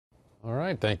All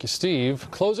right, thank you, Steve.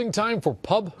 Closing time for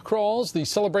pub crawls. The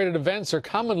celebrated events are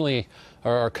common,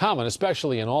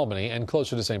 especially in Albany and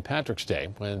closer to St. Patrick's Day,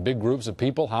 when big groups of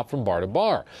people hop from bar to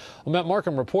bar. Well, Matt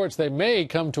Markham reports they may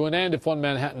come to an end if one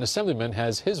Manhattan assemblyman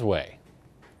has his way.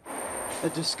 A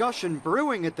discussion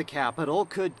brewing at the Capitol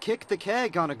could kick the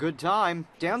keg on a good time.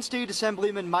 Downstate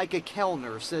Assemblyman Micah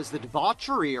Kellner says the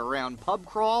debauchery around pub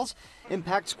crawls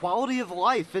impacts quality of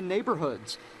life in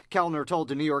neighborhoods. Kellner told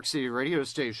the New York City radio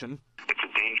station, "It's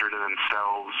a danger to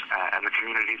themselves and the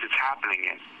communities it's happening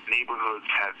in. Neighborhoods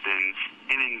have been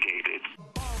inundated."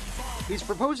 He's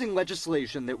proposing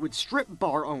legislation that would strip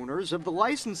bar owners of the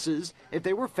licenses if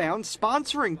they were found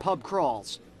sponsoring pub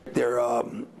crawls. They're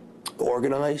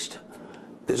organized.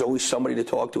 There's always somebody to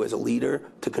talk to as a leader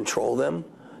to control them.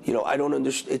 You know, I don't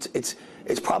understand.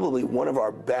 It's probably one of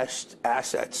our best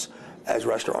assets as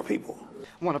restaurant people.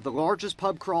 One of the largest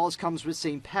pub crawls comes with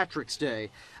St. Patrick's Day.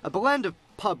 A blend of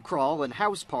pub crawl and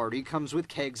house party comes with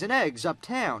kegs and eggs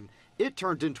uptown. It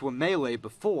turned into a melee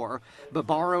before, but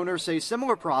bar owners say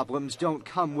similar problems don't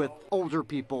come with older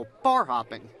people bar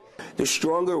hopping. The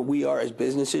stronger we are as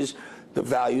businesses, the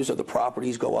values of the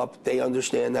properties go up. They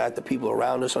understand that. The people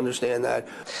around us understand that.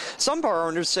 Some bar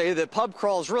owners say that pub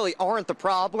crawls really aren't the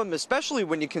problem, especially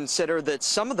when you consider that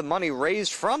some of the money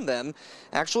raised from them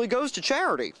actually goes to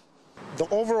charity. The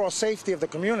overall safety of the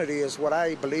community is what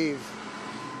I believe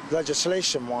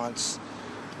legislation wants,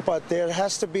 but there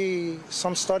has to be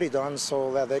some study done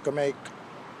so that they can make,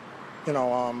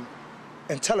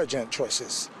 intelligent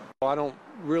choices. I don't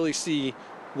really see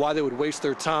why they would waste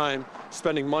their time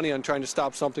spending money on trying to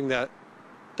stop something that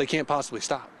they can't possibly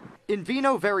stop. In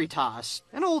vino veritas,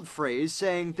 an old phrase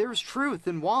saying there's truth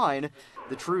in wine.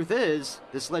 The truth is,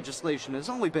 this legislation has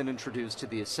only been introduced to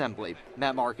the Assembly.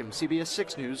 Matt Markham, CBS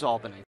 6 News, Albany.